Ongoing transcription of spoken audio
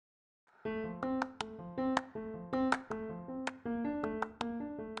This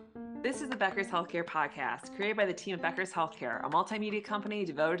is the Becker's Healthcare Podcast, created by the team at Becker's Healthcare, a multimedia company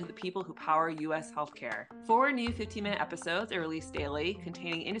devoted to the people who power U.S. healthcare. 4 new 15-minute episodes are released daily,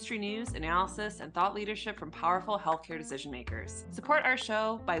 containing industry news, analysis, and thought leadership from powerful healthcare decision makers. Support our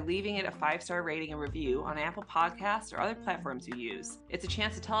show by leaving it a 5-star rating and review on Apple Podcasts or other platforms you use. It's a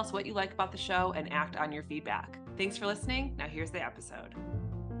chance to tell us what you like about the show and act on your feedback. Thanks for listening. Now here's the episode.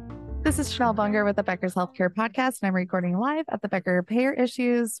 This is Chanel Bunger with the Becker's Healthcare Podcast, and I'm recording live at the Becker Payer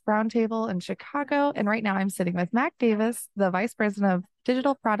Issues Roundtable in Chicago. And right now I'm sitting with Mac Davis, the Vice President of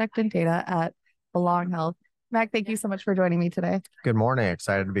Digital Product and Data at Belong Health. Mac, thank you so much for joining me today. Good morning.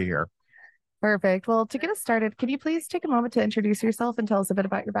 Excited to be here. Perfect. Well, to get us started, can you please take a moment to introduce yourself and tell us a bit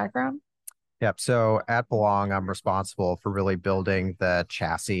about your background? Yep. So at Belong, I'm responsible for really building the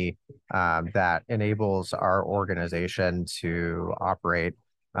chassis that enables our organization to operate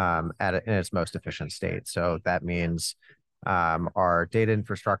in its most efficient state. So that means our data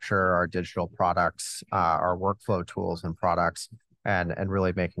infrastructure, our digital products, our workflow tools and products, and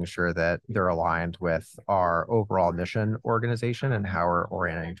really making sure that they're aligned with our overall mission organization and how we're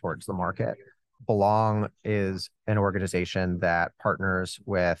orienting towards the market. Belong is an organization that partners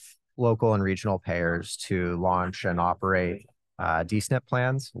with local and regional payers to launch and operate DSNP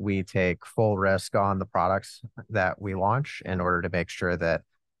plans. We take full risk on the products that we launch in order to make sure that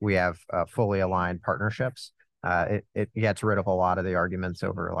we have fully aligned partnerships. It gets rid of a lot of the arguments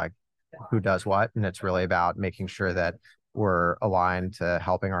over like who does what, and it's really about making sure that we're aligned to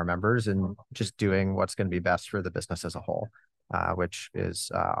helping our members and just doing what's going to be best for the business as a whole, which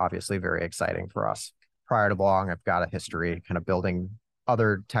is obviously very exciting for us. Prior to Belong, I've got a history kind of building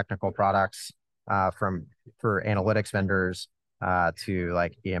other technical products for analytics vendors to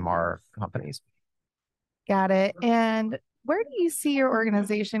like EMR companies. Got it. And where do you see your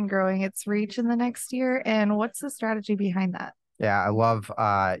organization growing its reach in the next year, and what's the strategy behind that? Yeah, I love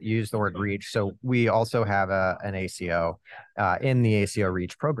use the word reach. So we also have an ACO in the ACO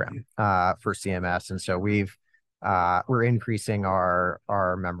Reach program for CMS, and so we're increasing our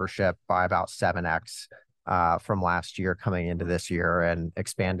membership by about 7x from last year coming into this year and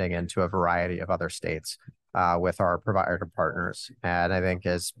expanding into a variety of other states with our provider partners. And I think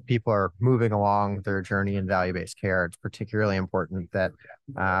as people are moving along their journey in value-based care, it's particularly important that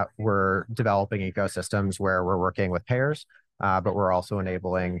we're developing ecosystems where we're working with payers, but we're also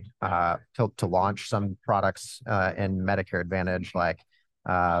enabling to launch some products in Medicare Advantage like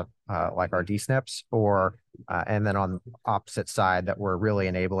our DSNPs, and then on the opposite side that we're really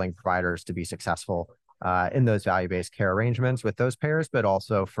enabling providers to be successful in those value-based care arrangements with those payers, but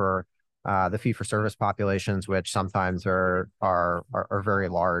also for the fee-for-service populations, which sometimes are very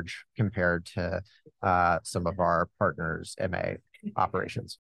large compared to some of our partners' MA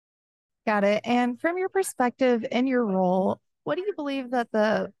operations. Got it. And from your perspective in your role, what do you believe that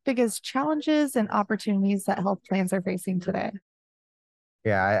the biggest challenges and opportunities that health plans are facing today?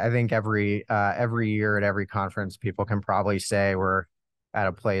 Yeah, I think every year at every conference, people can probably say we're at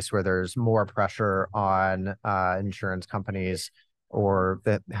a place where there's more pressure on insurance companies or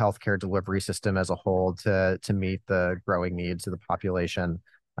the healthcare delivery system as a whole to meet the growing needs of the population.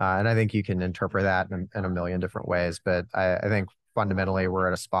 And I think you can interpret that in a million different ways. But I think fundamentally we're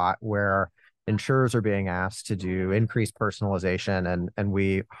at a spot where insurers are being asked to do increased personalization, and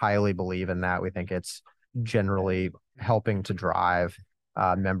we highly believe in that. We think it's generally helping to drive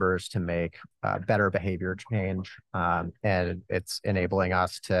members to make better behavior change, and it's enabling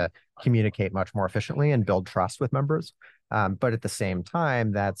us to communicate much more efficiently and build trust with members. But at the same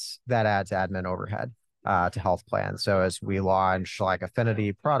time, that adds admin overhead to health plans. So as we launch like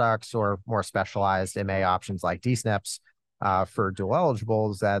affinity products or more specialized MA options like DSNPs for dual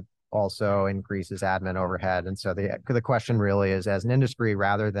eligibles, that also increases admin overhead. And so the question really is, as an industry,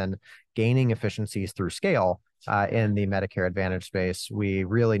 rather than gaining efficiencies through scale in the Medicare Advantage space, we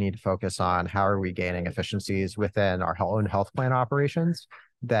really need to focus on how are we gaining efficiencies within our own health plan operations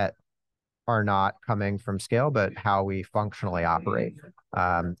that are not coming from scale, but how we functionally operate.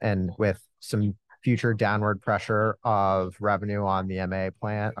 And with some future downward pressure of revenue on the MA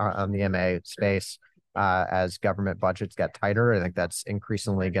plan, on the MA space, as government budgets get tighter, I think that's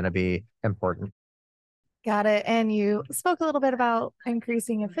increasingly going to be important. Got it. And you spoke a little bit about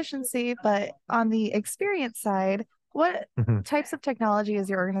increasing efficiency, but on the experience side, what types of technology is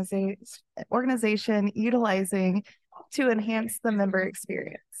your organization utilizing to enhance the member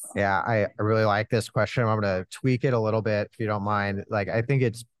experience? Yeah, I really like this question. I'm going to tweak it a little bit, if you don't mind. Like, I think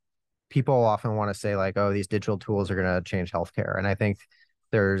people often want to say like, oh, these digital tools are going to change healthcare. And I think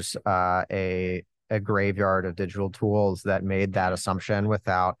there's a graveyard of digital tools that made that assumption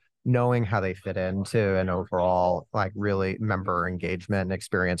without knowing how they fit into an overall like really member engagement and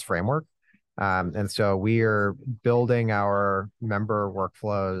experience framework. And so we are building our member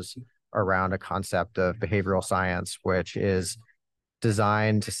workflows around a concept of behavioral science, which is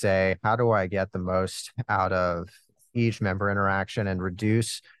designed to say, how do I get the most out of each member interaction and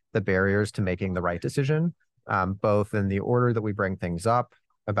reduce the barriers to making the right decision, both in the order that we bring things up,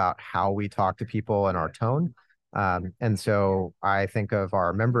 about how we talk to people and our tone. And so I think of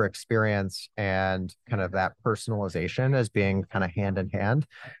our member experience and kind of that personalization as being kind of hand in hand.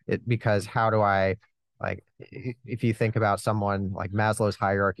 Because how do I, like, if you think about someone like Maslow's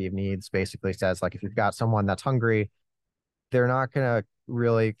hierarchy of needs basically says, like, if you've got someone that's hungry, they're not going to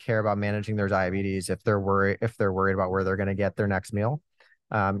really care about managing their diabetes if they're worried about where they're going to get their next meal.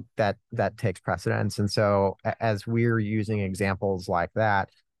 That takes precedence. And so as we're using examples like that,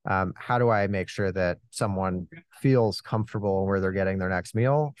 how do I make sure that someone feels comfortable where they're getting their next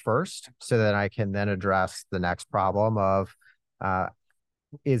meal first, so that I can then address the next problem of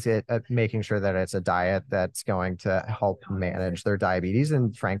is it making sure that it's a diet that's going to help manage their diabetes,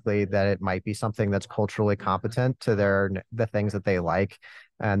 and frankly that it might be something that's culturally competent to the things that they like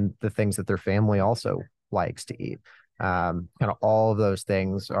and the things that their family also likes to eat. Kind of all of those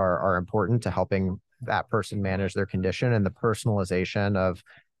things are important to helping that person manage their condition, and the personalization of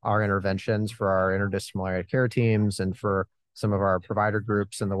our interventions for our interdisciplinary care teams and for some of our provider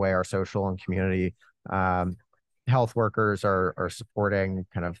groups, and the way our social and community health workers are supporting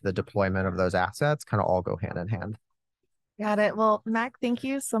kind of the deployment of those assets kind of all go hand in hand. Got it. Well, Mac, thank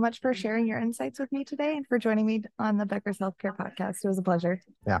you so much for sharing your insights with me today and for joining me on the Becker's Healthcare Podcast. It was a pleasure.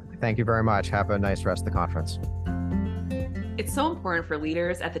 Yeah, thank you very much. Have a nice rest of the conference. It's so important for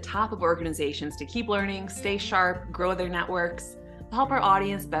leaders at the top of organizations to keep learning, stay sharp, grow their networks. To help our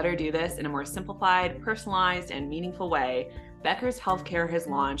audience better do this in a more simplified, personalized, and meaningful way, Becker's Healthcare has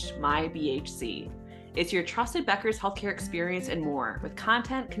launched My BHC. It's your trusted Becker's Healthcare experience and more, with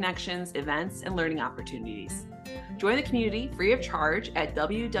content, connections, events, and learning opportunities. Join the community free of charge at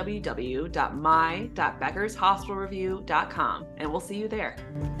www.my.beckershospitalreview.com, and we'll see you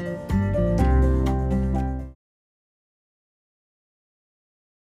there.